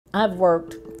I've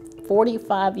worked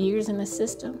 45 years in the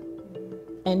system,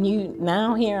 and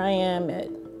now here I am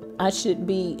I should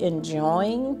be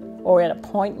enjoying or at a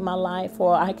point in my life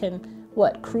where I can,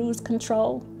 cruise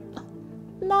control?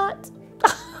 Not.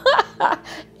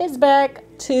 It's back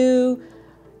to,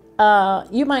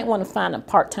 you might want to find a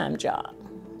part-time job.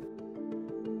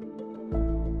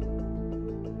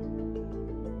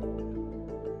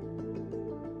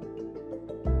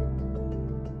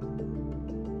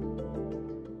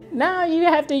 Now you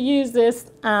have to use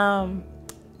this time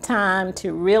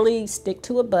to really stick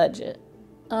to a budget.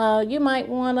 You might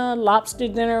want a lobster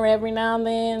dinner every now and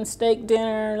then, steak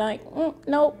dinner,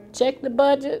 nope, check the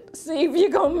budget, see if you're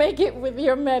gonna make it with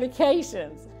your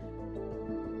medications.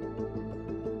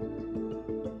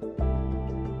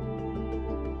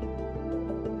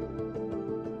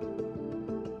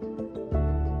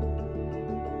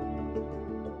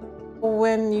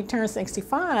 When you turn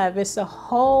 65, it's a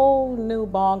whole new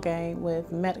ballgame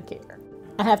with Medicare.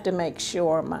 I have to make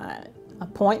sure my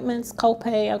appointments,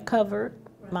 copay are covered,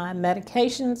 my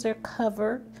medications are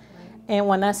covered, and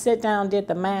when I sit down and did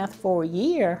the math for a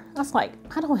year, I was like,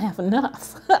 I don't have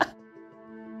enough.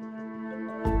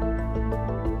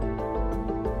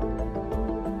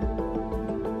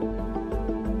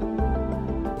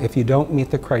 If you don't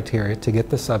meet the criteria to get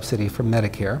the subsidy from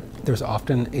Medicare, there's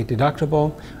often a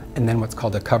deductible and then what's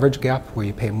called a coverage gap where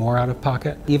you pay more out of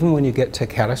pocket. Even when you get to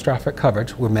catastrophic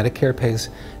coverage where Medicare pays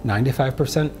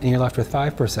 95% and you're left with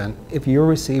 5%, if you're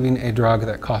receiving a drug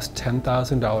that costs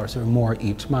 $10,000 or more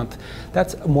each month,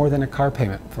 that's more than a car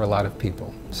payment for a lot of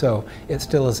people. So it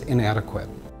still is inadequate.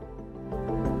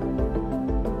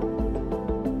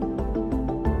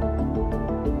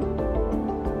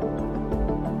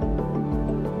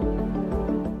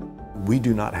 We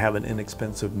do not have an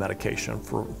inexpensive medication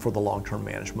for the long-term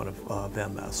management of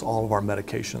MS. All of our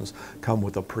medications come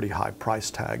with a pretty high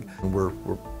price tag. We're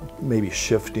maybe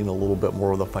shifting a little bit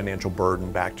more of the financial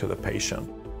burden back to the patient.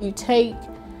 You take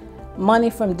money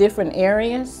from different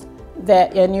areas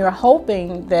and you're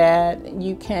hoping that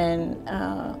you can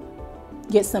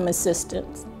get some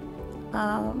assistance.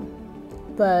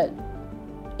 But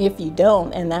if you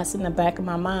don't, and that's in the back of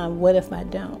my mind, what if I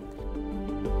don't?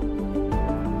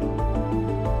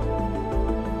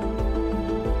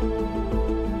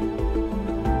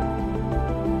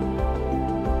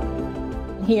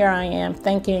 Here I am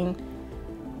thinking,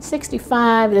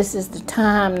 65, this is the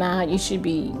time now, you should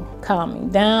be calming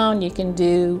down. You can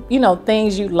do,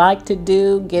 things you like to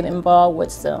do, get involved with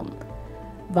some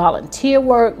volunteer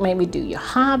work, maybe do your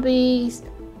hobbies.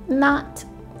 Not.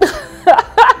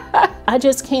 I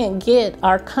just can't get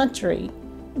our country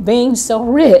being so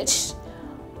rich.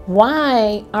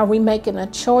 Why are we making a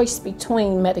choice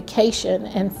between medication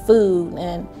and food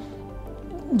and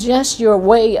just your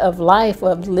way of life,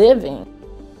 of living?